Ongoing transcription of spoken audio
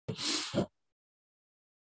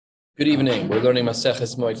Good evening. We're learning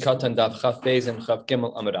Maseches Moed Katan Daf Chaf Beis and Chaf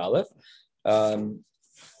Gimel Amud Aleph.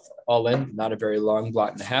 All in, not a very long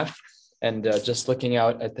blot and a half. And just looking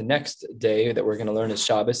out at the next day that we're going to learn is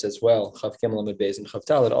Shabbos as well. Chaf Gimel Amud Beis and Chaf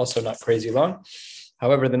Dalet, also not crazy long.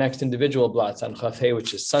 However, the next individual blots on Chaf Hey,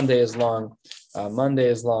 which is Sunday is long, Monday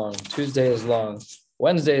is long, Tuesday is long,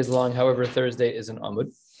 Wednesday is long. However, Thursday is an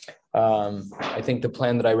Amud. I think the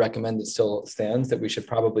plan that I recommend still stands, that we should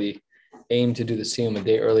probably aim to do the Siyum a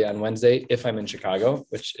day early on Wednesday if I'm in Chicago,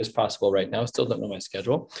 which is possible right now. Still don't know my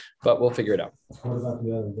schedule, but we'll figure it out. What about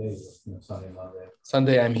the other days? Sunday, Monday?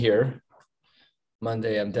 Sunday, I'm here.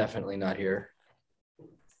 Monday, I'm definitely not here.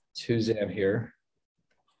 Tuesday, I'm here.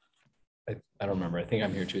 I don't remember. I think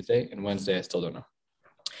I'm here Tuesday, and Wednesday, I still don't know.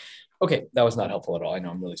 Okay, that was not helpful at all. I know,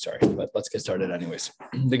 I'm really sorry, but let's get started anyways.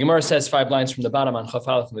 The Gemara says 5 lines from the bottom on Chaf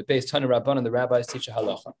Aleph with base Tanu Rabban, and the rabbis teach a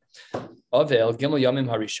halacha. Avel Gimel Yamim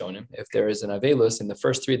Harishonim. If there is an Avelus in the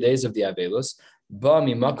first 3 days of the Avelus, Ba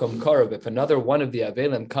Mimakom Karov. If another one of the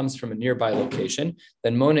Avelim comes from a nearby location,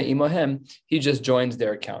 then Mona Imohem, he just joins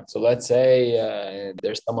their account. So let's say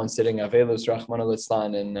there's someone sitting Avelus Rahman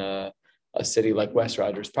al-Islan in a city like West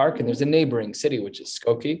Rogers Park, and there's a neighboring city, which is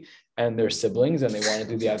Skokie, and they're siblings, and they want to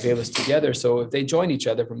do the Avelus together. So if they join each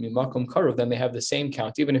other from Mimakom Karov, then they have the same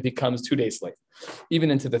count, even if he comes 2 days late,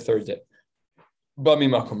 even into the third day. Bami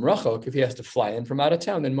Makom Rachok, if he has to fly in from out of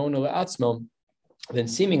town, then Mona Le'atzmo, then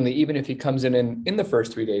seemingly, even if he comes in the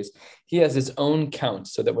first 3 days, he has his own count,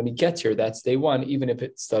 so that when he gets here, that's day 1, even if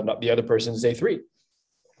it's not the other person's day 3.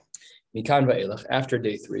 Mikan va'elach, after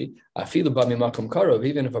day 3, afilu bami makom karov,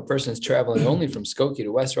 even if a person is traveling only from Skokie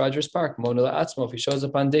to West Rogers Park, Mona Le'atzmo, if he shows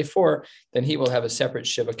up on day 4, then he will have a separate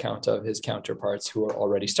Shiva count of his counterparts who are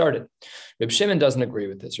already started. Reb Shimon doesn't agree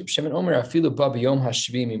with this. Reb Shimon Omer afilu ba b'yom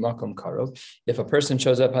hashvi mimakom karov. If a person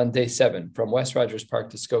shows up on day 7 from West Rogers Park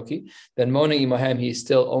to Skokie, then Mona imahem, he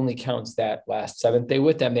still only counts that last 7th day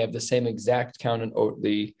with them. They have the same exact count, and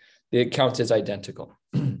the count is identical.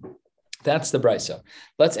 That's the Brisa.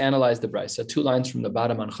 Let's analyze the Brisa. 2 lines from the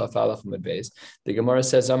bottom on Chaf Aleph Amud Beis. The Gemara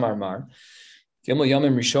says, Amar Mar, Gimel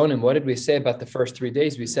Yamim Rishonim. What did we say about the first 3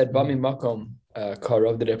 days? We said, Bami Makom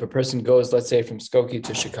Karov, that if a person goes, let's say, from Skokie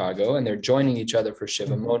to Chicago, and they're joining each other for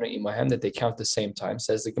Shiva, Mona Imahem, that they count the same time.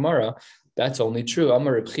 Says the Gemara, that's only true.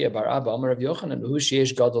 Amar Reb Chia bar Abba, Amar Reb Yochanan, Hu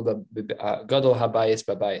sheyesh gadol habayis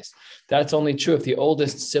babayis. That's only true if the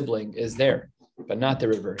oldest sibling is there, but not the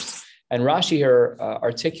reverse. And Rashi here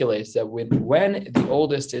articulates that when the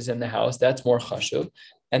oldest is in the house, that's more chashuv,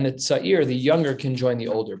 and the tza'ir, the younger, can join the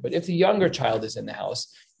older. But if the younger child is in the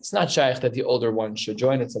house, it's not shaykh that the older one should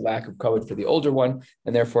join. It's a lack of kavod for the older one,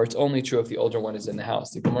 and therefore it's only true if the older one is in the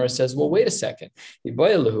house. The Gemara says, well, wait a second.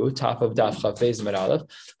 Top of Daf Chaf Beis Amud Aleph,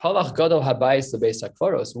 halach gadol habayis lebeis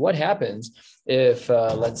hakvaros. What happens if,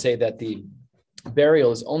 let's say that the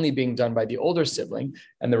burial is only being done by the older sibling,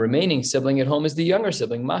 and the remaining sibling at home is the younger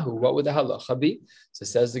sibling? Mahu, what would the halacha be? So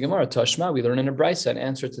says the Gemara, Tashma, we learn in a Brisa an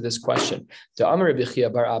answer to this question. To Amar Reb Chia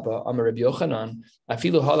bar Abba, Amar Reb Yochanan,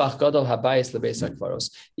 afilu halach gadol habayis lebeis hakvaros.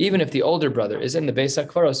 Even if the older brother is in the beis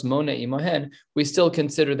hakvaros, Mona imahen, we still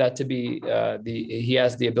consider that to be he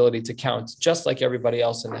has the ability to count just like everybody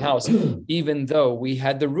else in the house, even though we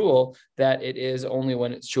had the rule that it is only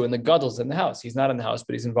when it's true in the gadol's in the house. He's not in the house,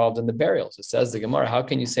 but he's involved in the burial. So says the Gemara, how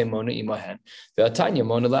can you say Mona imahen? Ve'atanya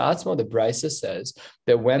Mona la'atzmo. The Brisa says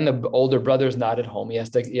that when the older brother is not at home, he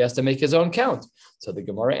has to make his own count. So the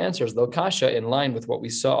Gemara answers, Lo kasha, in line with what we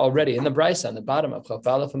saw already in the Brisa on the bottom of Chaf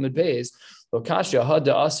Aleph Amud Beis. Lo kasha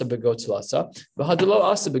hada asa begot lasa, v'hada lo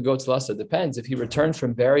asa begot lasa. Depends if he returned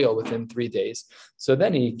from burial within 3 days, so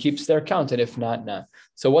then he keeps their count, and if not, not.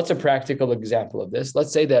 So what's a practical example of this?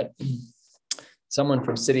 Let's say that someone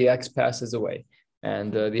from city X passes away,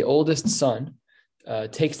 and the oldest son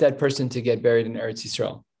takes that person to get buried in Eretz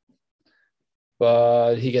Yisrael,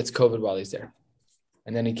 but he gets COVID while he's there,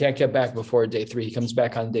 and then he can't get back before day 3. He comes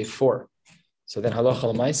back on day 4. So then halacha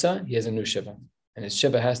l'maisa, he has a new shiva, and his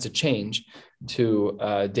shiva has to change to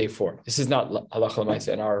day 4. This is not halacha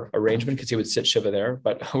l'maisa in our arrangement, because he would sit shiva there,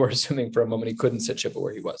 but we're assuming for a moment he couldn't sit shiva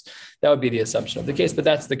where he was. That would be the assumption of the case, but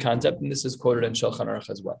that's the concept, and this is quoted in Shulchan Aruch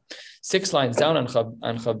as well. 6 lines down on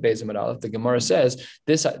Chaf Beis Amud Aleph, the Gemara says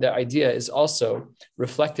the idea is also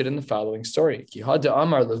reflected in the following story. Ki hada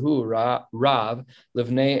amar lehu Rav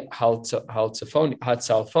livnei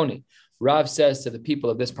Hatzalfoni. Rav says to the people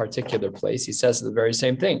of this particular place, he says the very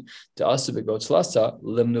same thing.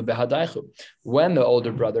 When the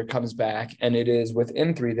older brother comes back and it is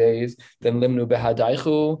within 3 days, then limnu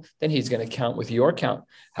behadaichu, then he's going to count with your count.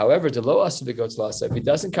 However, if he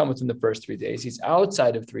doesn't come within the first 3 days, he's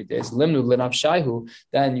outside of 3 days, limnu linafshaihu,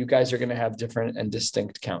 then you guys are going to have different and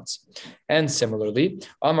distinct counts. And similarly,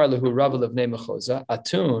 Amar lehu Rav levnei mechoza,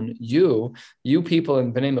 atun, you people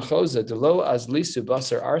in Bnei Mechoza, delo azlisu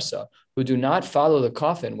basar arsa, who do not follow the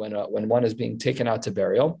coffin when one is being taken out to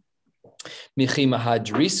burial. From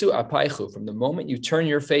the moment you turn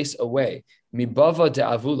your face away, mibava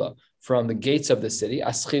de'avula, from the gates of the city,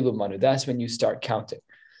 aschilu manu, that's when you start counting.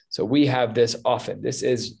 So we have this often. This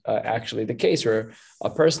is actually the case where a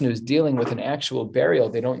person who's dealing with an actual burial,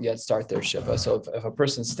 they don't yet start their shiva. So if a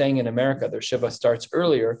person's staying in America, their shiva starts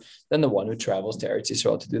earlier than the one who travels to Eretz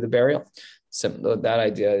Yisrael to do the burial. That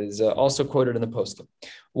idea is also quoted in the poskim.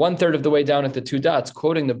 1/3 of the way down at the 2 dots,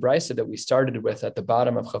 quoting the brisa that we started with at the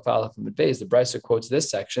bottom of Chaf Aleph and Beis, the brisa quotes this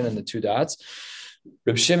section in the 2 dots.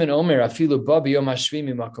 Reb Shimon Omer afilu ba b'yom hashvi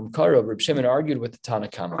mimakom karov. Reb Shimon argued with the Tana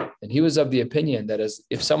Kama, and he was of the opinion that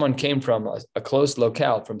if someone came from a close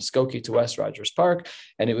locale from Skokie to West Rogers Park,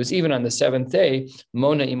 and it was even on the 7th day,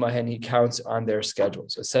 Mona imahen, he counts on their schedule.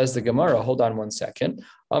 So it says the Gemara. Hold on 1 second.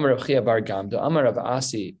 Amar Rav Chia bar Gamda, Amar Rav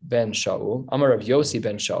Asi ben Shaul, Amar Rav Yosi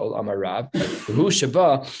ben Shaul, Amar Rav, Hu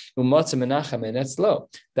Shaba, Umatza Menachem Enetzlo.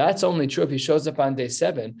 That's only true if he shows up on day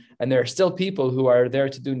 7, and there are still people who are there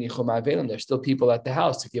to do Nichum Avelim. There's still people at the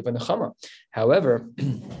house to give a Nechama. However,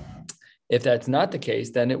 if that's not the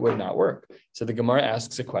case, then it would not work. So the Gemara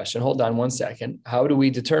asks a question. Hold on 1 second. How do we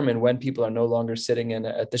determine when people are no longer sitting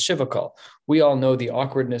at the Shiva call? We all know the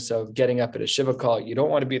awkwardness of getting up at a Shiva call. You don't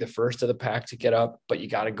want to be the first of the pack to get up, but you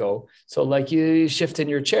got to go. So like you shift in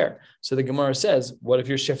your chair. So the Gemara says, what if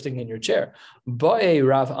you're shifting in your chair? Ba'e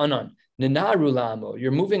Rav Anan.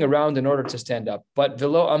 You're moving around in order to stand up, but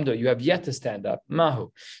velo amdo, you have yet to stand up.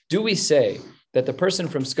 Mahu. Do we say that the person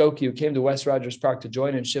from Skokie who came to West Rogers Park to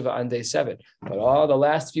join in Shiva on day 7, but all the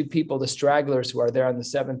last few people, the stragglers who are there on the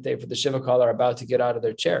 7th day for the Shiva call, are about to get out of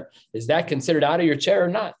their chair? Is that considered out of your chair or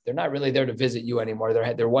not? They're not really there to visit you anymore.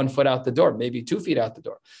 They're 1 foot out the door, maybe 2 feet out the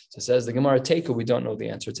door. So it says the Gemara Teiku, we don't know the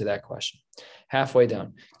answer to that question. Halfway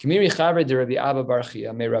down. The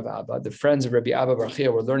friends of Rabbi Abba Bar Chia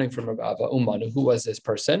were learning from Rabbi Abba Umanu. Who was this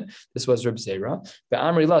person? This was Reb Zera.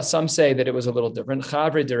 Some say that it was a little different. A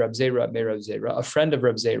friend of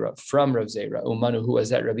Reb Zera from Reb Zera, Umanu, who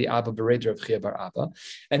was at Rabbi Abba Bered Reb Chia Bar Abba.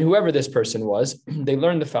 And whoever this person was, they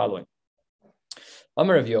learned the following.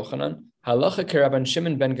 Amar of Yochanan, halacha k'Rabban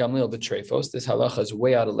Shimon ben Gamliel b'Treifos. This halacha is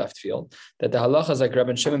way out of left field. That the halacha is like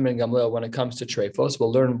Rabban Shimon ben Gamliel when it comes to Treifos.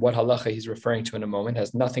 We'll learn what halacha he's referring to in a moment. It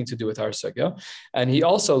has nothing to do with our sugya. And he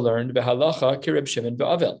also learned b'halacha k'Rab Shimon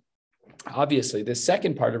b'Avel. Obviously, the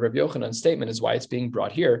second part of Rav Yochanan's statement is why it's being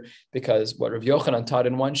brought here, because what Rav Yochanan taught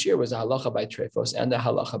in one shir was a halacha by Treifos and a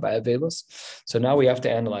halacha by Avelos. So now we have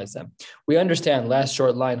to analyze them. We understand, last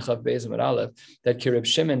short line, Chav Beis Amud Aleph, that Kirib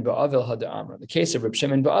Shimon ba'avel hada amra. The case of Reb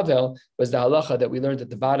Shimon ba'avel was the halacha that we learned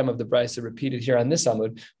at the bottom of the brisa, repeated here on this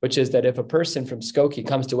amud, which is that if a person from Skokie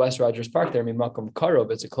comes to West Rogers Park, there mimakom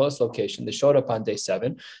karov, it's a close location, they showed up on day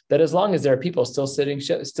 7, that as long as there are people still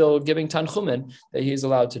giving tanchumen, that he's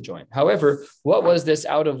allowed to join. However, what was this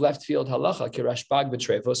out of left field halacha? Kirashbag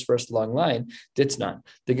b'Treifos, first long line, ditnan.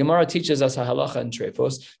 The Gemara teaches us a halacha in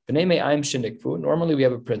Treifos. B'nei me'ayim shenikfu. Normally we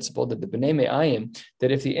have a principle that the b'nei me'ayim,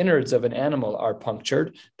 that if the innards of an animal are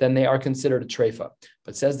punctured, then they are considered a treifa.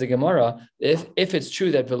 But says the Gemara, if it's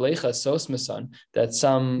true that v'leicha sos masan, that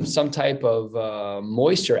some type of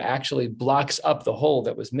moisture actually blocks up the hole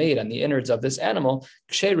that was made on the innards of this animal,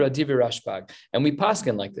 kshera divirashbag, and we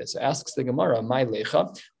paskin like this. Asks the Gemara, my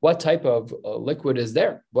lecha, what type of liquid is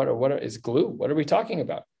there? What is glue? What are we talking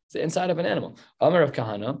about? It's the inside of an animal. Amar of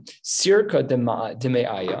Kahana, sirka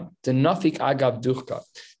demeaya, denafik agav duchka.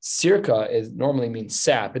 Sirka normally means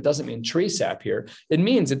sap. It doesn't mean tree sap here. It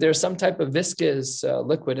means that there's some type of viscous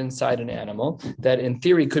liquid inside an animal that in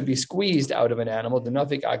theory could be squeezed out of an animal, the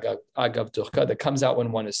nafik agav duchka, that comes out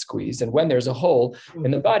when one is squeezed. And when there's a hole in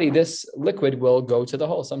the body, this liquid will go to the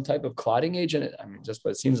hole, some type of clotting agent. I mean, just what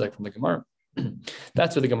it seems like from the Gemara.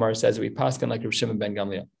 That's what the Gemara says. We paskin like Rav Shimon ben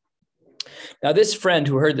Gamliel. Now, this friend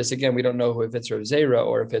who heard this, again, we don't know if it's Rav Zera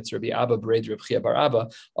or if it's Rabbi Abba Bered Reb Chia Bar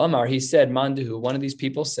Abba. Omar, he said, Manduhu, one of these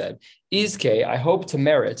people said, Izke, I hope to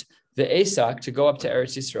merit the Esak, to go up to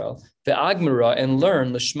Eretz Yisrael, the Agmara, and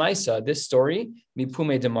learn L'shmaisa, this story,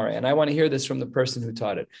 Mipume Demare. And I want to hear this from the person who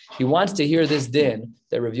taught it. He wants to hear this din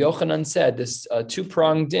that Rav Yochanan said, this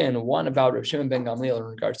two-pronged din, one about Rav Shimon ben Gamliel in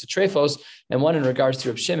regards to Treifos, and one in regards to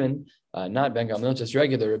Rav Shimon not Ben Gamliel, just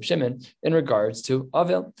regular Reb Shimon, in regards to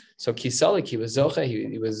Avil. So Kisalik, he was Zocha,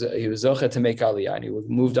 he was Zocha to make Aliyah, and he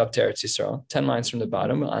moved up to Eretz Yisrael, 10 lines from the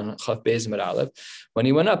bottom on Chaf Beis Amud Aleph. When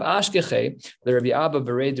he went up, Ashkeche, the Rabbi Abba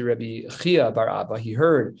Bered Rabbi Chia Bar Abba, he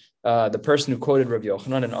heard the person who quoted Rabbi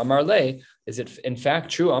Yochanan and Amar Lei, is it in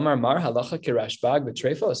fact true? Amar Mar halacha kirashbag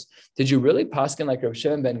b'trefos. Did you really paskin like Reb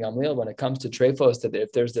Shimon ben Gamliel when it comes to trefos, that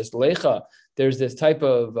if there's this lecha, there's this type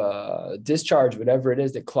of discharge, whatever it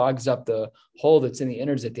is, that clogs up the hole that's in the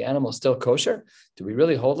innards, that the animal is still kosher? Do we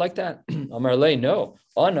really hold like that? Amar Lei, no.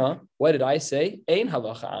 Anna, what did I say? Ein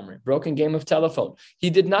halacha amri. Broken game of telephone. He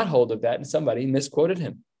did not hold of that, and somebody misquoted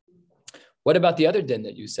him. What about the other din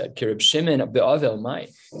that you said? Reb Shimon be'avel mai.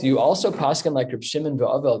 Do you also paskin like Reb Shimon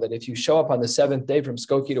be'avel, that if you show up on the 7th day from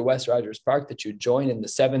Skokie to West Rogers Park, that you join in the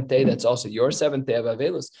 7th day, that's also your 7th day of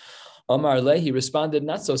Avelus? Amar Le, he responded,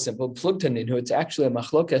 not so simple. Plugtanin, it's actually a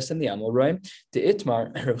machlokes in the Amoraim. The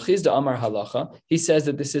Itmar, Reb Chizda Amar halacha. He says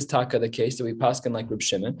that this is taka, the case that we paskin like Reb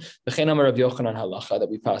Shimon. V'chein Amar Rav Yochanan halacha, that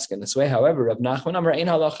we paskin this way. However, Rav Nachman Amar ein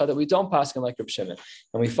halacha, that we don't paskin like Reb Shimon.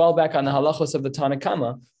 And we fall back on the halachos of the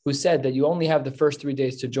Tanakama, who said that you only have the first 3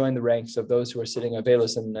 days to join the ranks of those who are sitting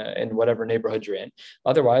avelus in whatever neighborhood you're in.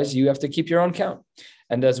 Otherwise, you have to keep your own count.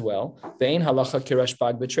 And as well, ve'ein halacha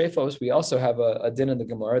kirashbag b'trefos. We also have a din in the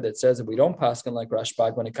Gemara that says that we don't paskin like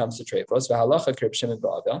Rashbag when it comes to trefos. V'halacha Reb Shimon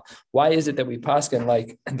ba'avel. Why is it that we paskin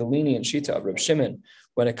like the lenient shita of Reb Shimon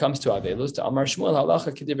when it comes to avelus? To Amar Shmuel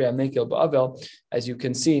halacha k'divrei Amekil ba'avel. As you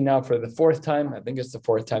can see now for the 4th time, I think it's the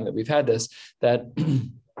 4th time that we've had this, that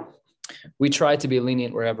we try to be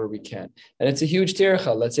lenient wherever we can. And it's a huge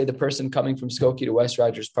tircha. Let's say the person coming from Skokie to West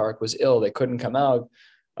Rogers Park was ill. They couldn't come out.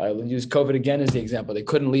 I'll use COVID again as the example. They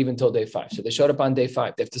couldn't leave until day 5. So they showed up on day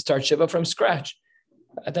 5. They have to start Shiva from scratch.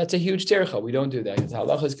 That's a huge tircha. We don't do that.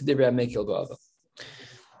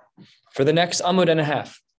 For the next amud and a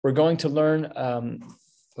half, we're going to learn,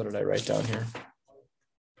 what did I write down here?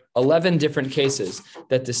 11 different cases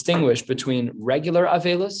that distinguish between regular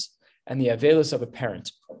avelus and the avelus of a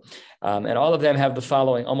parent. And all of them have the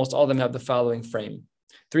following, almost all of them have the following frame.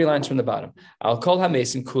 3 lines from the bottom. I'll call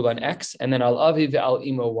hamesim kulan X, and then I'll aviv al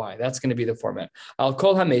imo Y. That's going to be the format. I'll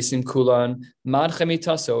call hamesim kulan mad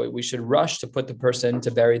chemitaso. We should rush to put the person to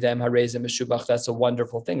bury them. Harezim meshubach. That's a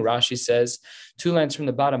wonderful thing. Rashi says 2 lines from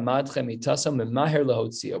the bottom. Mad chemitaso memaher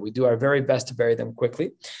lahotzia. We do our very best to bury them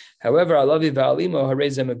quickly. However, alavi va'alimo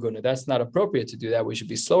harezim aguna. That's not appropriate to do that. We should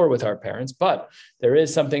be slower with our parents, but there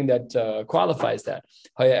is something that qualifies that.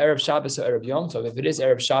 Haya erev Shabbos or erev Yom Tov. If it is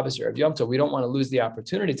erev Shabbos or erev Yom Tov, we don't want to lose the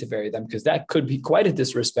opportunity to bury them, because that could be quite a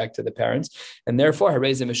disrespect to the parents. And therefore,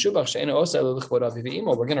 harezim meshubach she'ena osa l'chvod aviv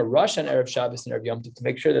v'imo. We're going to rush on erev Shabbos and erev Yom Tov to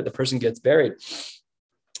make sure that the person gets buried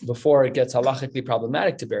before it gets halachically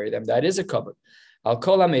problematic to bury them. That is a cover. Al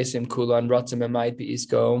kol hamesim kulan ratzim emayit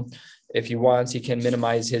bi'isko. If he wants, he can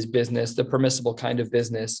minimize his business, the permissible kind of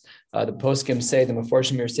business. The poskim say, the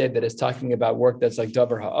Meforshim say that it's talking about work that's like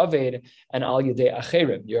davar ha'aved and al yedei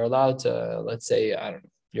acherim. You're allowed to, let's say, I don't know,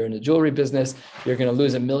 you're in the jewelry business, you're going to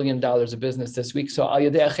lose $1 million of business this week. So al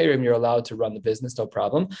yedei acherim, you're allowed to run the business, no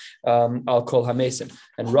problem. Al kol hamesim.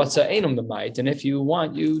 And ratza einum b'mayit. And if you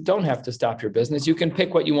want, you don't have to stop your business. You can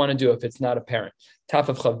pick what you want to do if it's not apparent. Top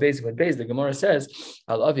of Chav Beis with Beis, the Gemara says,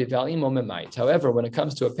 Al aviv al imo memayit. However, when it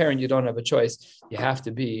comes to a parent, you don't have a choice. You have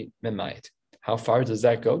to be memayit. How far does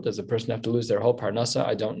that go? Does a person have to lose their whole parnasa?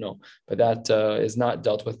 I don't know. But that is not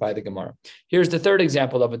dealt with by the Gemara. Here's the third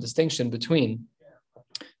example of a distinction between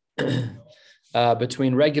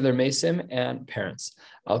regular mesim and parents.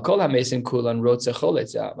 Al kol hamesim kulan rotze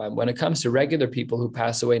choletz. When it comes to regular people who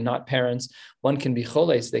pass away, not parents, one can be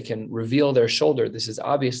choletz. They can reveal their shoulder. This is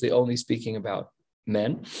obviously only speaking about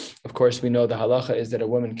men. Of course, we know the halacha is that a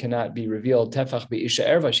woman cannot be revealed tefach be'isha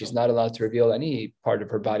erva. She's not allowed to reveal any part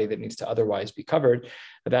of her body that needs to otherwise be covered.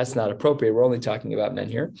 But that's not appropriate. We're only talking about men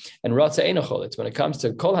here. And ratza einocholitz. When it comes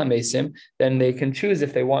to kol hamesim, then they can choose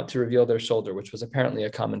if they want to reveal their shoulder, which was apparently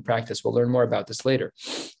a common practice. We'll learn more about this later.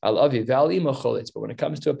 Al avi v'al imo cholitz. But when it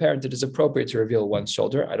comes to a parent, it is appropriate to reveal one's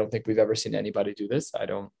shoulder. I don't think we've ever seen anybody do this. I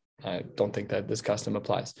don't think that this custom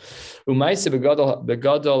applies. Umayse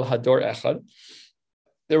begadol hador echad.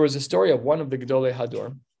 There was a story of one of the Gedolei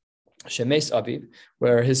Hador, Shemes Aviv,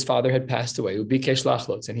 where his father had passed away, Ubikesh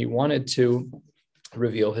Lachlotz, and he wanted to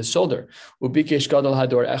reveal his shoulder. Ubikesh Gadol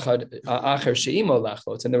Hador Echad Acher Sheimo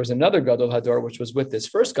Lachlotz, and there was another Gadol Hador, which was with this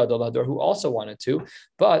first Gadol Hador, who also wanted to,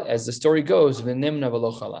 but as the story goes, V'nimna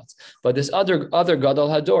v'lo chalatz. But this other Gadol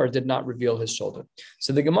Hador did not reveal his shoulder.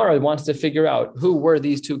 So the Gemara wants to figure out who were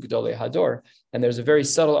these two Gedolei Hador, and there's a very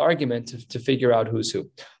subtle argument to figure out who's who.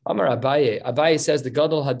 Amar Abaye. Abaye says the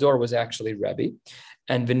Gadol Hador was actually Rebbe,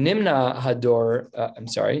 and V'nimna Hador,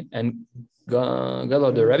 and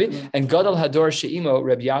Gadol Hador Rebbe, and Gadol Hador She'imo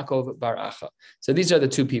Reb Yaakov Bar Acha. So these are the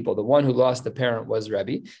two people. The one who lost the parent was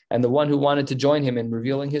Rebbe, and the one who wanted to join him in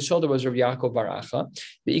revealing his shoulder was Reb Yaakov Bar Acha.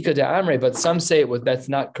 The Ika de Amre, but some say that's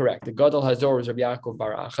not correct. The Gadol Hador was Reb Yaakov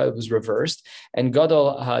Bar Acha. It was reversed, and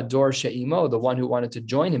Gadol Hador She'imo, the one who wanted to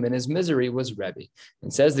join him in his misery, was Rebbe.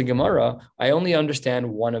 And says the Gemara, I only understand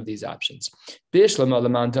one of these options. B'Shlema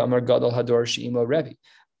Lamanta Amar Gadol Hador She'imo Rebbe.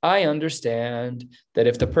 I understand that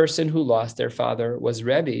if the person who lost their father was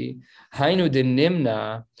Rebbe, Hainu de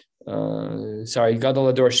Nimna,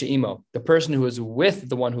 Gadol Hador She'imo, the person who was with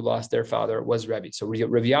the one who lost their father was Rebbe. So Rebbe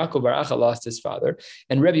Yaakov Bar Acha lost his father,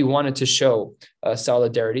 and Rebbe wanted to show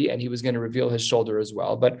solidarity, and he was going to reveal his shoulder as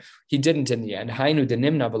well, but he didn't in the end. Hainu de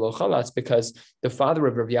Nimna v'lo chalatz, because the father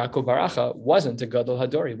of Rebbe Yaakov Bar Acha wasn't a Gadol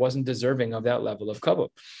Hador, he wasn't deserving of that level of kavod.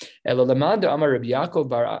 Elo lamanda amar Rebbe Yaakov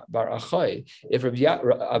Bar Acha, if Rebbe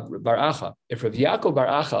Yaakov Bar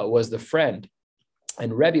Acha was the friend,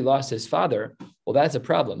 and Rebbe lost his father, well, that's a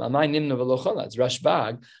problem. Amai nimna v'lo chalatz.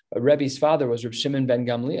 Rashbag, Rebbe's father was Reb Shimon ben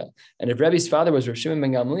Gamliel. And if Rebbe's father was Reb Shimon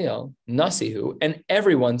ben Gamliel, nasihu, and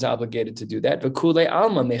everyone's obligated to do that, v'kulei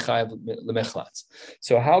alma mechayev lemechlatz.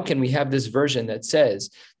 So how can we have this version that says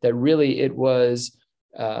that really it was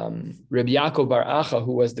Reb Yaakov Bar Acha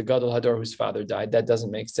who was the Gadol Hador whose father died? That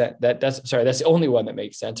doesn't make sense. That's the only one that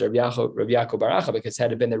makes sense. Reb Yaakov Bar Acha, because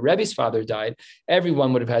had it been that Rebbe's father died,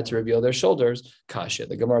 everyone would have had to reveal their shoulders. Kasha.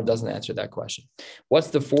 The Gemara doesn't answer that question. What's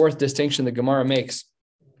the fourth distinction the Gemara makes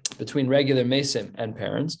between regular mesim and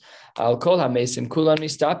parents? Al kol ha-mesim kulan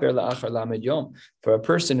mistaper la'achar lamed yom. For a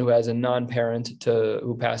person who has a non-parent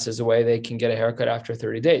who passes away, they can get a haircut after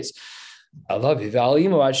 30 days. I love you. A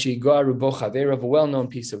well-known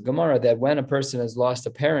piece of Gemara that when a person has lost a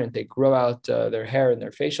parent, they grow out their hair and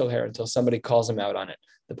their facial hair until somebody calls them out on it.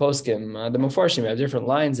 The poskim, the Mefarshim have different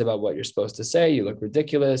lines about what you're supposed to say. You look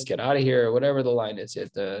ridiculous, get out of here, or whatever the line is.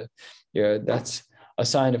 That's a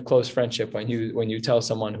sign of close friendship when you tell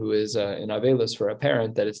someone who is in Avelis for a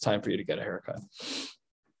parent that it's time for you to get a haircut.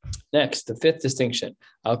 Next, the fifth distinction.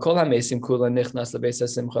 For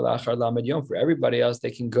everybody else,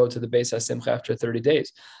 they can go to the Beis HaSimcha after 30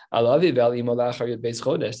 days.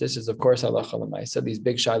 This is, of course, halacha l'maisa. These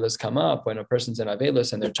big shilas come up when a person's in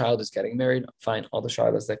Avelis and their child is getting married. Fine, all the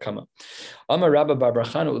shilas that come up.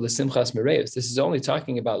 This is only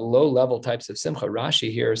talking about low-level types of simcha.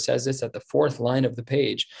 Rashi here says this at the fourth line of the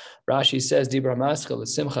page. Rashi says,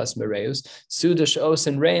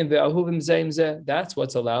 that's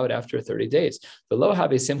what's allowed after 30 days. Below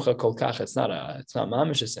have a simcha kol kach. It's not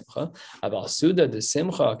mamish a simcha. Aval suda de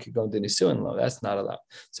simcha kigon de nisuin lo. That's not allowed.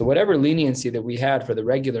 So whatever leniency that we had for the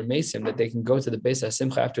regular mesim that they can go to the Beis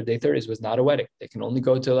HaSimcha after day 30 was not a wedding. They can only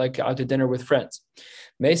go to out to dinner with friends.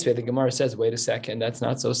 Meisve, the Gemara says, wait a second, that's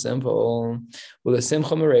not so simple. Well, the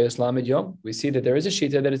simcha mereus lamed yom. We see that there is a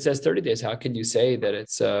shita that it says 30 days. How can you say that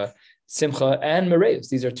it's simcha and mereus?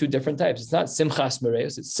 These are two different types. It's not simchas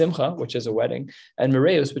mereus. It's simcha, which is a wedding, and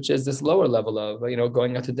mereus, which is this lower level of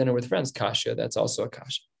going out to dinner with friends. Kasha, that's also a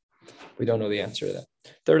kasha. We don't know the answer to that.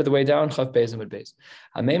 Third of the way down, Chav Beis Amud Beis.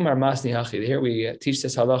 Amemar Masni Hachi. Here we teach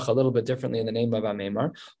this halacha a little bit differently in the name of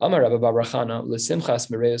Amemar. Amar Rabba Bar Chana l'simchas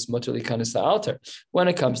mereus muter likanis altar. When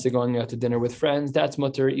it comes to going out to dinner with friends, that's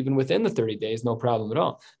muter even within the 30 days, no problem at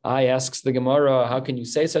all. I asks the Gemara, how can you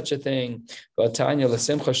say such a thing? Tanya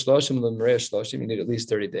l'simcha shloshim l'mereus shloshim. You need at least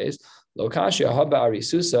 30 days. Lokashia ha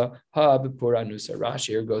ba'arisusa ha b'puranusa. Rashi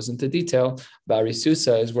here goes into detail.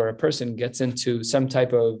 Ba'arisusa is where a person gets into some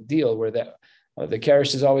type of deal where the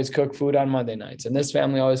Karishes always cook food on Monday nights, and this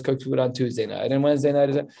family always cooks food on Tuesday night, and Wednesday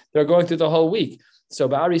night they're going through the whole week. So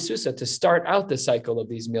ba'arisusa, to start out the cycle of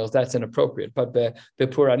these meals, that's inappropriate. But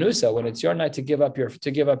b'puranusa, when it's your night to give up your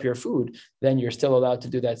food, then you're still allowed to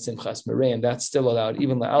do that simchas merei, and that's still allowed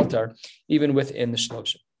even la'altar, even within the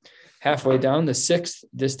shloshim. Halfway down, the sixth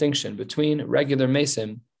distinction between regular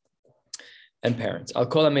mesim and parents. Al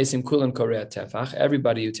kol ha-mesim kulan korea tefach.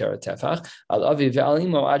 Everybody utera tefach. Al avi ve'al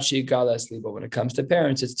imo ad she'igala eslibo. When it comes to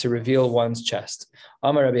parents, it's to reveal one's chest.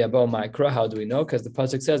 Amar Rabbi Abo Ma'ikra. How do we know? Because the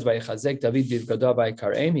pasuk says, "Vayichazek David bivgado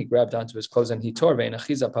ba'ikareim." He grabbed onto his clothes and he tore.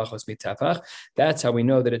 Ve'enachiza pachos mitefach. That's how we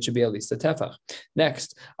know that it should be at least a tefach.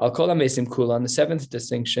 Next, al kol ha-mesim kulan. The seventh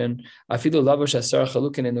distinction. Afilu lavosh asar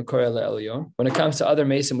chalukin enu korea le'elyon. When it comes to other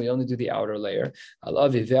mesim, we only do the outer layer. Al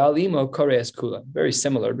avi ve'al imo koreas kulan. Very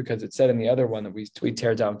similar because it said in the other one that we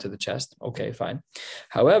tear down to the chest. Okay, fine.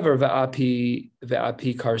 However, ve'api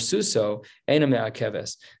karsuso ena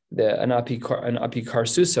me'akeves. An api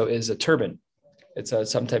karsuso is a turban. It's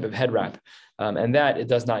some type of head wrap. And that it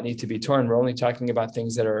does not need to be torn. We're only talking about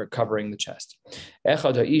things that are covering the chest.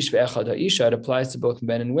 Echad ha'ish ve'echad ha'isha, it applies to both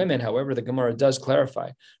men and women. However, the Gemara does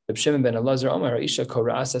clarify. Reb Shimon ben Elazar Omer ha'isha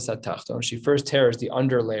korasas hatachton. She first tears the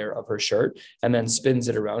underlayer of her shirt and then spins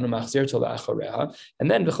it around. And then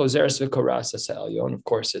v'chozeres v'korasas ha'elyon. Of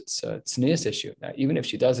course, it's a tznius issue. Now, even if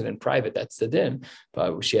she does it in private, that's the din.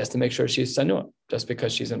 But she has to make sure she's sanua. Just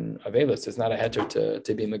because she's an avelis, it's not a heter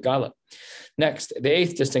to be megala. Next, the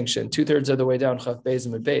eighth distinction, 2/3 of the way down, chaf beis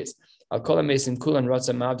and beis. You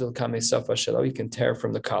can tear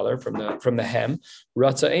from the collar, from the hem,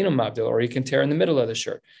 or you can tear in the middle of the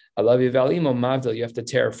shirt. You have to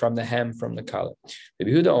tear from the hem, from the collar.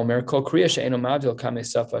 Any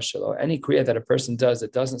kriya that a person does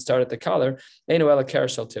that doesn't start at the collar,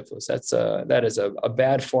 that is a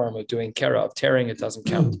bad form of doing kera, of tearing, it doesn't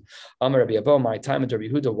count. My time at Rabbi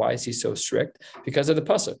Yehuda, why is he so strict? Because of the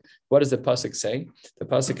pasuk. What does the pasuk say? The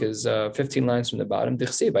pasuk is 15 lines from the bottom. It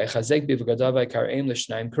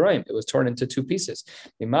was torn into two pieces.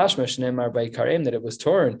 That it was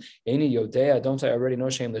torn. Don't I already know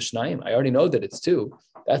shem l'shnayim? I already know that it's two.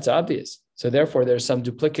 That's obvious. So therefore, there's some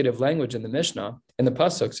duplicative language in the Mishnah, in the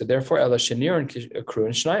pasuk. So therefore, ela shenir and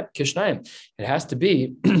kishnayim. It has to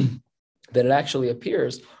be that it actually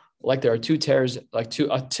appears like there are two tears, a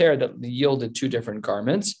tear that yielded two different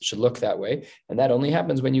garments. It should look that way. And that only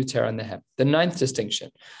happens when you tear on the hem. The ninth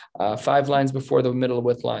distinction, 5 lines before the middle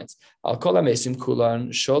width lines. You're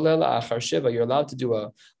allowed to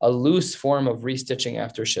do a loose form of restitching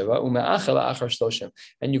after Shiva.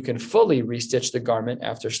 And you can fully restitch the garment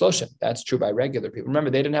after Shloshim. That's true by regular people.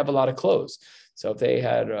 Remember, they didn't have a lot of clothes. So if they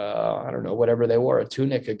had, whatever they wore, a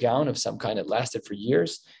tunic, a gown of some kind that lasted for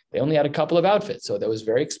years, they only had a couple of outfits. So that was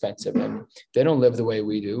very expensive. And they don't live the way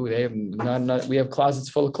we do. They have we have closets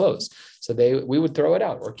full of clothes. So we would throw it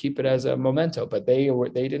out or keep it as a memento, but they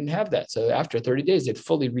didn't have that. So after 30 days, they'd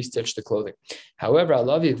fully restitch the clothing. However,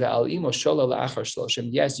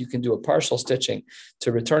 yes, you can do a partial stitching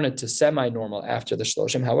to return it to semi-normal after the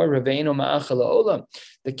shloshim. However,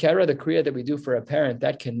 the kera, the kriya that we do for a parent,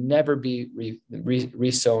 that can never be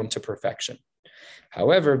resewn to perfection.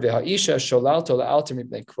 However, when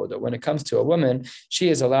it comes to a woman, she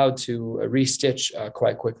is allowed to restitch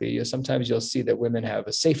quite quickly. Sometimes you'll see that women have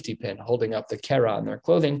a safety pin holding up the kera on their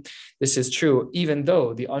clothing. This is true, even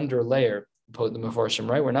though the underlayer, the meforshim,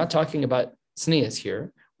 right? We're not talking about tznius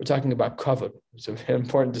here. We're talking about kavod. It's an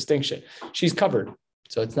important distinction. She's covered.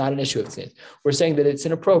 So it's not an issue of tznius. We're saying that it's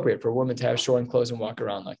inappropriate for a woman to have shorn clothes and walk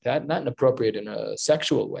around like that. Not inappropriate in a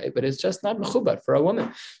sexual way, but it's just not mechubat for a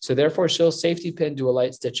woman. So therefore, she'll safety pin, do a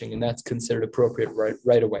light stitching, and that's considered appropriate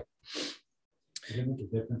right away. Does it make a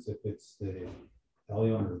difference if it's the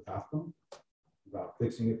elyon or the tafton about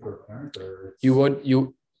fixing it for a parent, or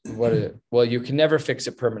you can never fix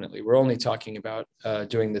it permanently. We're only talking about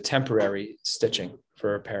doing the temporary stitching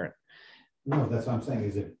for a parent. No, that's what I'm saying.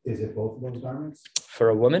 Is it both of those garments? For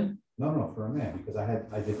a woman? No, for a man, because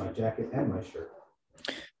I did my jacket and my shirt.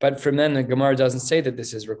 But for men, the Gemara doesn't say that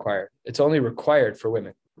this is required. It's only required for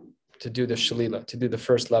women to do the shalila, to do the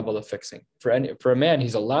first level of fixing. For a man,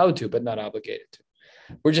 he's allowed to, but not obligated to.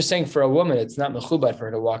 We're just saying for a woman, it's not mechubat for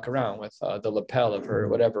her to walk around with the lapel of her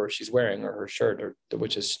whatever she's wearing or her shirt, or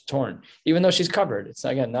which is torn, even though she's covered. It's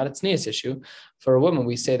not a tznius issue. For a woman,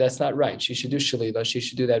 we say that's not right. She should do shalila. She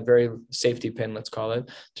should do that very safety pin, let's call it,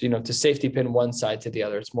 to safety pin one side to the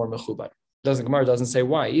other. It's more mechubat. Gemara doesn't say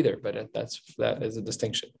why either, but that is a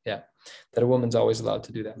distinction. Yeah, that a woman's always allowed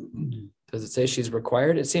to do that. Does it say she's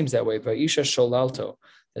required? It seems that way. But isha sholalto,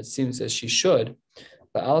 that seems that she should.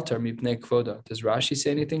 Ba'altar mipnei kvoda. Does Rashi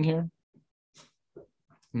say anything here?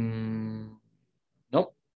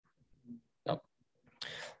 Nope.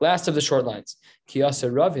 Last of the short lines.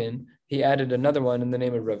 Kiyasa Ravin, he added another one in the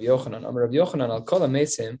name of Rav Yochanan. Rav Yochanan al kol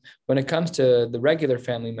hamesim. When it comes to the regular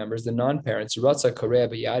family members, the non-parents, Ratza korea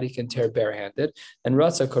b'yad, he can tear barehanded, and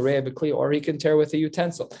Ratza korea b'kli, or he can tear with a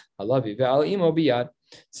utensil. Alavi ve'al imo b'yad.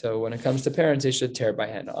 So when it comes to parents, they should tear by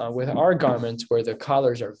hand. With our garments, where the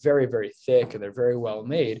collars are very, very thick and they're very well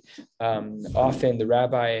made, often the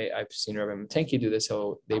rabbi, I've seen Rabbi Matenki do this,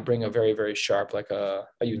 they bring a very, very sharp, like a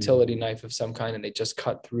utility knife of some kind, and they just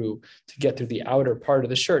cut through to get through the outer part of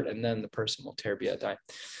the shirt, and then the person will tear biyadai.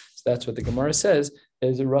 So that's what the Gemara says,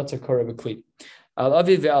 is a ratza koreh b'kli. Al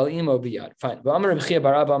avi ve'al imo biyad. Fine. V'amar Reb Chia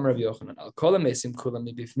bar Abba amar Rav Yochanan. Al kol hamesim kulam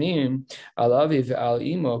mibifnim. Al avi ve'al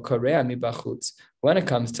imo korea mibachutz. When it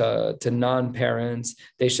comes to non-parents,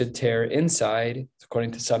 they should tear inside.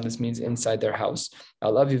 According to some, this means inside their house.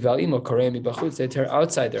 Al avi ve'al imo korea mibachutz. They tear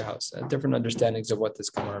outside their house. Different understandings of what this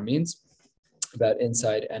Gemara means about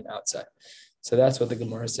inside and outside. So that's what the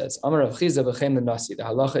Gemara says. Amar Rav Chizda v'chein l'nasi. The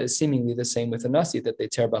halacha is seemingly the same with a nasi that they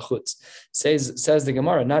tear bachutz. Says the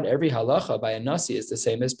Gemara, not every halacha by a nasi is the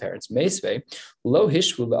same as parents. Meisvei lo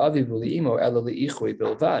hishvu la'aviv u'li'imo ela li'ichui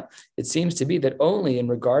bilvad. It seems to be that only in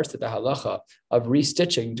regards to the halacha of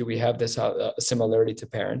restitching do we have this similarity to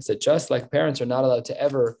parents. That just like parents are not allowed to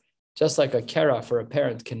ever. Just like a kera for a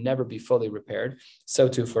parent can never be fully repaired, so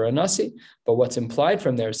too for a nasi. But what's implied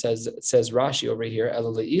from there says Rashi over here,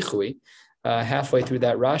 ela li'ichui. Halfway through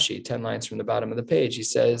that Rashi, 10 lines from the bottom of the page, he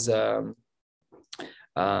says, they're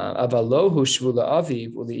not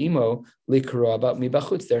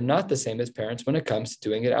the same as parents when it comes to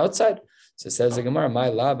doing it outside. So it says the Gemara, my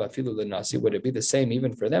lava filu l'nasi, would it be the same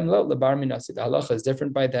even for them? Lo lebar minasi. The halacha is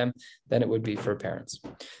different by them than it would be for parents.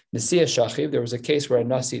 Nasiya shachiv, there was a case where a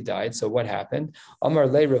nasi died. So what happened? Amar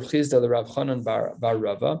le Rav Chizda le Rav Chanan bar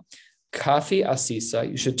Rava, kafi asisa.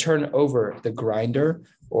 You should turn over the grinder,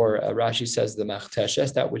 or Rashi says the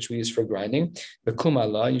machteshes, that which we use for grinding. The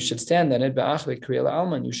kumala, you should stand on it. Ba'achve kriya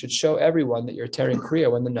alman, you should show everyone that you're tearing kriya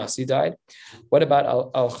when the nasi died. What about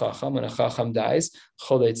al chacham? When a chacham dies,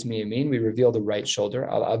 choletz miyamin, we reveal the right shoulder.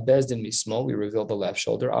 Al abezdin mismol, we reveal the left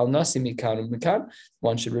shoulder. Al nasi mikan mikan,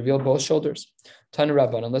 one should reveal both shoulders. Tanu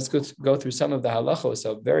Rabbanan, let's go through some of the halachos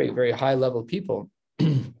of very, very high level people.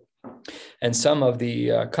 And some of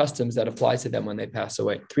the customs that apply to them when they pass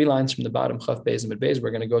away. 3 lines from the bottom, Chaf Beis and Beis. We're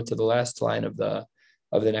going to go to the last line of the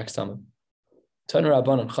next Talmud. Tanu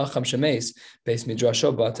Rabbanan, Chacham Shemeis, Beis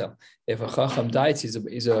Midrasho Batel. If a Chacham dies, he's a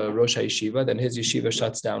Rosh HaYeshiva, then his yeshiva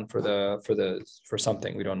shuts down for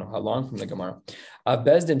something. We don't know how long from the Gemara.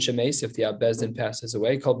 Bezdin Shemeis, if the Bezdin passes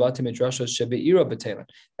away, Kol Bati Midrashos Shebe'iro B'Telan.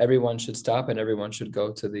 Everyone should stop and everyone should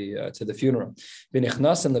go to the funeral.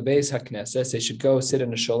 B'nichnas and lebeis hakneses, they should go sit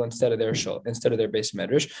in a shul instead of their base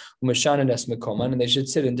medrash. U'mashanan es mekoman, and they should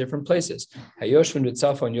sit in different places. Hayoshvin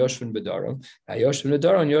b'tzafon, yoshvin b'daron. Hayoshvin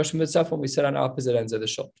b'daron, yoshvin b'tzafon. We sit on opposite ends of the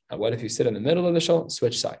shul. Now, what if you sit in the middle of the shul?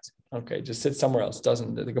 Switch sides. Okay, just sit somewhere else.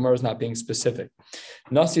 The Gemara is not being specific.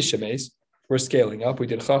 Nasi shemeis, we're scaling up. We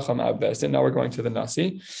did Chacham Bezdin. Now we're going to the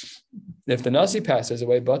Nasi. If the Nasi passes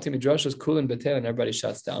away, Bati Midrashos Kulin Betel, and everybody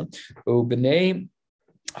shuts down. B'nei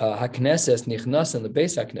Hakneses Nichnas and the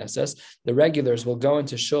base Hakneses, the regulars will go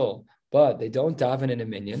into shul, but they don't daven in a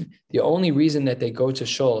minyan. The only reason that they go to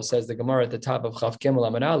shul, says the Gemara at the top of Chaf Gimel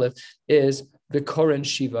Amud Aleph, is B'koren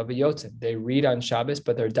Shiva V'yotzin. They read on Shabbos,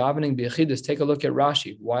 but they're davening b'yechidus. Take a look at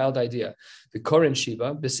Rashi. Wild idea. B'koren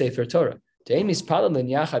Shiva B'sefer Torah. They're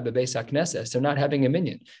not having a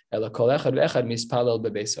minyan. That's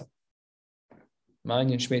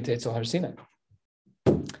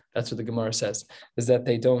what the Gemara says, is that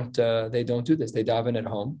they don't do this. They daven at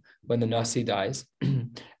home when the Nasi dies,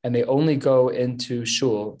 and they only go into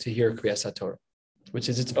shul to hear Kriyas HaTorah, which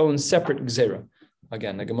is its own separate gzera.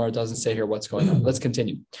 Again, the Gemara doesn't say here what's going on. Let's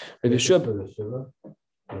continue. Rabbi Yeshua,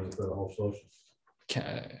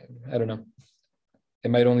 I don't know. It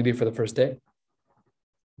might only be for the first day.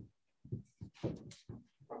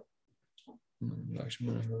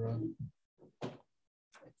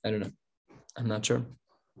 I don't know. I'm not sure.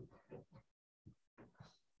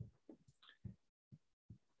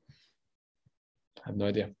 I have no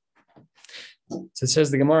idea. So it says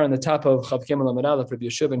the Gemara on the top of Chav Gimel Amud Aleph, Rabbi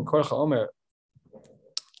Yeshua ben Korcha Omer,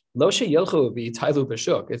 Lo sheyelchu v'yitailu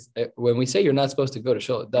b'shuk. When we say you're not supposed to go to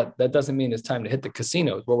shul, that doesn't mean it's time to hit the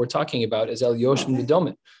casinos. What we're talking about is el yoshim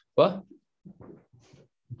v'domin. What?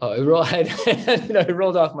 Oh, it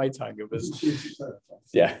rolled off my tongue. It was,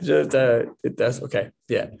 yeah, it does. Okay,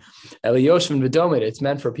 yeah. El yoshim v'domin. It's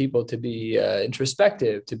meant for people to be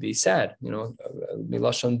introspective, to be sad.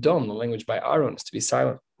 Milashon dom, the language by Aaron, is to be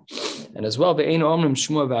silent. And as well, one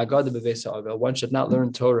should not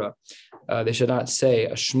learn Torah. They should not say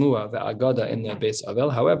a shmua ve'agada in the Beis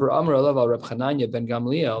Avel. However, Amar Alav al Reb Chananya ben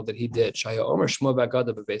Gamliel that he did. Shaya Omer shmua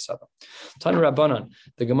ve'agada beBeis Avel. Tanu Rabbanan.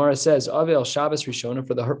 The Gemara says Avel Shabbos Rishona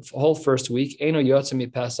for the whole first week. Eino yotze mi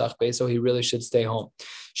Pesach Beis, he really should stay home.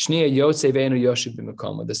 Shnia yotze ve'enu yoshiv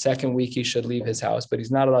b'mekomo. The second week he should leave his house, but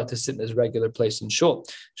he's not allowed to sit in his regular place in shul.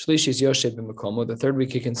 Shlishis yoshiv b'mekomo. The third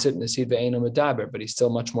week he can sit in the seat ve'enu medaber, but he's still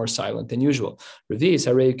much more silent than usual. Revi'is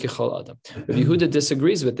harei kichol adam. Rav Yehuda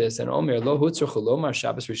disagrees with this, and Omer lo hutzruchu lomar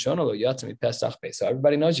Shabbos Rishona lo yotze mi Pesach Beis. So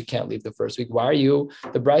everybody knows you can't leave the first week. Why are you?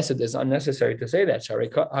 The Brisa is unnecessary to say that. Sharei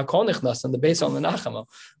hakol nichnas on the Beis on the Nachama.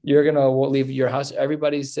 You're gonna leave your house.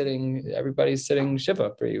 Everybody's sitting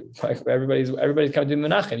shiva for you. Everybody's kind of doing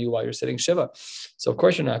menach and you while you're sitting shiva. So of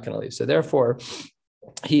course you're not going to leave. So therefore,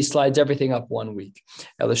 he slides everything up 1 week.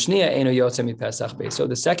 So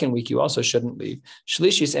the second week you also shouldn't leave.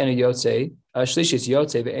 The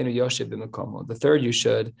third you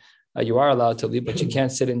should You are allowed to leave, but you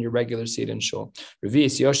can't sit in your regular seat in shul.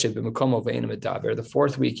 The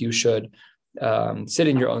fourth week, you should sit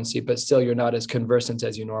in your own seat, but still you're not as conversant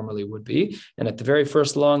as you normally would be. And at the very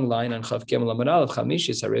first long line on Chav Gimel Amud Aleph,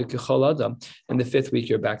 in the fifth week,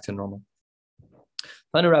 you're back to normal.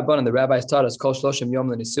 The rabbis taught us kol shloshim yom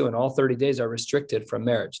l'nisu, and all 30 days are restricted from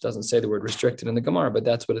marriage. It doesn't say the word restricted in the Gemara, but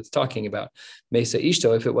that's what it's talking about. Mesa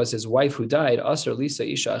ishto, if it was his wife who died, asr lisa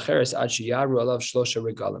isha acheres ad shiyaru alav shlosha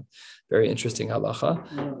regalim. Very interesting halacha,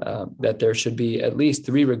 that there should be at least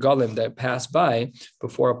 3 regalim that pass by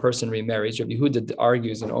before a person remarries. Rabbi Yehuda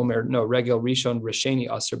argues in Omer, no, regel rishon resheni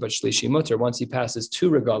asr, but shlishi mutter. Once he passes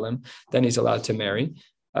 2 regalim, then he's allowed to marry.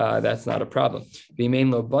 That's not a problem.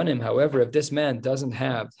 However, if this man doesn't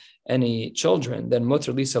have any children, then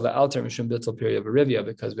mutter lisa la'alter mishum bittul period of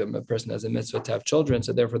because a person has a mitzvah to have children,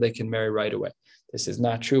 so therefore they can marry right away. This is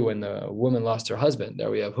not true when the woman lost her husband. There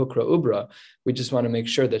we have hukra ubra. We just want to make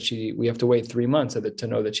sure that we have to wait 3 months to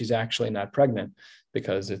know that she's actually not pregnant,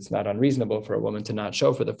 because it's not unreasonable for a woman to not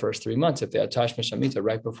show for the first 3 months if they had tashmish amita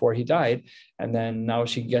right before he died, and then now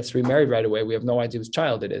she gets remarried right away. We have no idea whose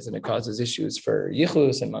child it is, and it causes issues for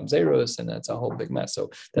yichus and mamzerus, and that's a whole big mess.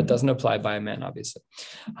 So that doesn't apply by a man, obviously.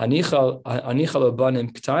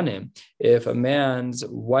 If a man's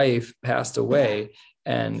wife passed away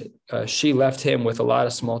and she left him with a lot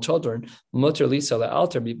of small children, he's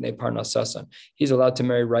allowed to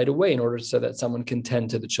marry right away in order so that someone can tend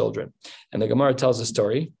to the children. And the Gemara tells a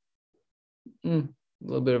story. A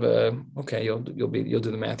little bit of you'll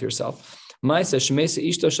do the math yourself. The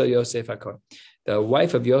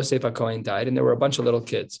wife of Yosef HaKohen died, and there were a bunch of little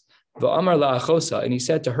kids. And he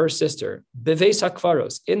said to her sister, Beveis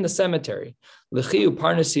HaKvaros, in the cemetery, L'chiu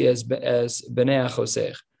parnasi as b'nei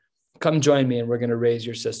achosech. Come join me and we're going to raise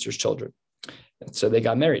your sister's children. And so they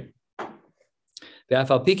got married.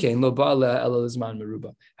 However,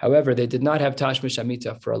 they did not have tashmish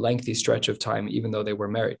amita for a lengthy stretch of time, even though they were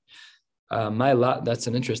married. That's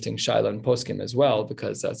an interesting shaila in poskim as well,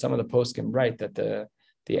 because some of the poskim write that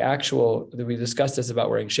we discussed this about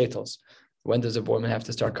wearing shetels. When does a woman have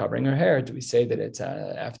to start covering her hair? Do we say that it's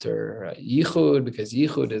after yichud, because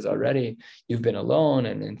yichud is already, you've been alone,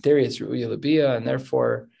 and in theory it's ru'ya l'bia, and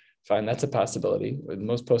therefore, fine, that's a possibility.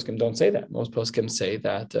 Most poskim don't say that. Most poskim say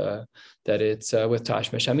that it's with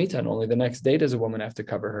tashmish amita, and only the next day does a woman have to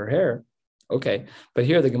cover her hair. Okay, but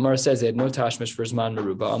here the Gemara says they had no tashmish for zman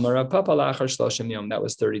meruba. Amar Rav Papa la'achar shloshim yom. That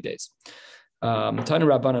was 30 days. Tanu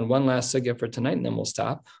Rabbanan, one last sugya for tonight, and then we'll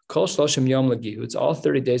stop. Kol shloshim yom lagihu. It's all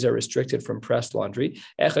 30 days are restricted from pressed laundry.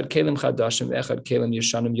 Echad kelim chadashim, echad kelim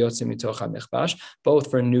yeshanim yotzim mitoch hamichbash.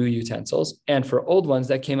 Both for new utensils and for old ones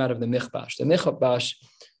that came out of the michbash. The michbash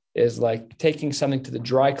is like taking something to the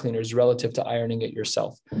dry cleaners relative to ironing it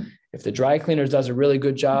yourself. If the dry cleaners does a really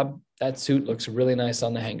good job, that suit looks really nice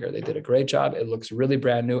on the hanger. They did a great job. It looks really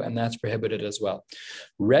brand new, and that's prohibited as well.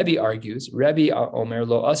 Rebbe argues, Rebbe Omer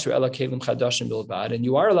lo asru ela kelim chadashim bilvad, and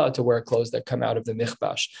you are allowed to wear clothes that come out of the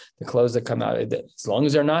michbash, the clothes that come out, as long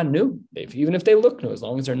as they're not new. Even if they look new, as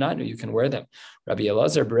long as they're not new, you can wear them. Rabbi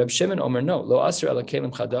Elazar, Reb Shimon, Omer, no, lo asru ela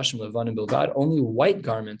kelim chadashim levanim bilvad. Only white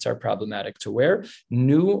garments are problematic to wear.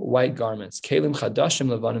 New white garments, kelim chadashim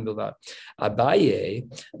levanim bilvad. Abaye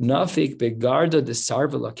nafik begarda de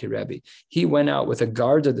sarvala ki Rebbe. He went out with a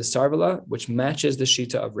garda de sarvala, which matches the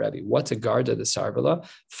shita of Rebbe. What's a garda de sarvala?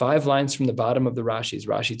 5 lines from the bottom of the Rashis.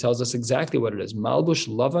 Rashi tells us exactly what it is. Malbush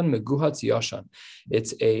lavan meguhatz yashan.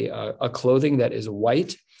 It's a clothing that is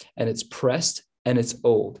white and it's pressed and it's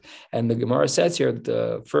old. And the Gemara says here,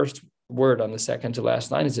 the first word on the second to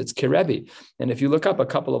last line is it's kirebi. And if you look up a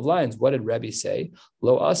couple of lines, what did Rebbe say?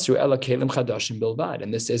 Lo asru ela kelim chadashim bilvad.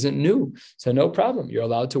 And this isn't new. So no problem. You're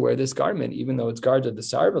allowed to wear this garment, even though it's garda de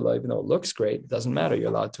sarvala, even though it looks great, it doesn't matter. You're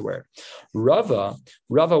allowed to wear it. Rava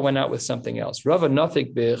went out with something else. Rava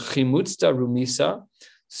nafik bechimutzta rumisa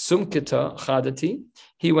sumkita chadati.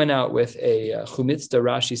 He went out with a chumitzta,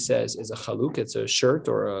 Rashi says, is a chaluk. It's a shirt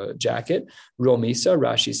or a jacket. Romisa,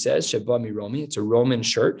 Rashi says, shebami romi. It's a Roman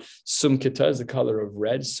shirt. Sumkita is the color of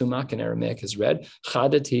red. Sumak in Aramaic is red.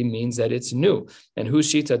 Chadati means that it's new. And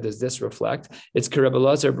whose shita does this reflect? It's Rebbe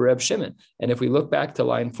Elazar b'Reb Shimon. And if we look back to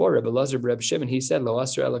line 4, Rebbe Elazar b'Reb Shimon, he said, Lo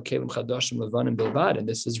asru ela kelim chadashim levanim bilvad. And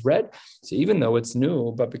this is red. So even though it's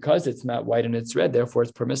new, but because it's not white and it's red, therefore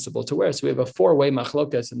it's permissible to wear. So we have a 4-way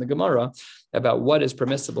machlokas in the Gemara about what is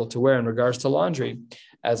permissible to wear in regards to laundry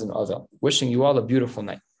as an avel. Wishing you all a beautiful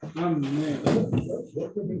night.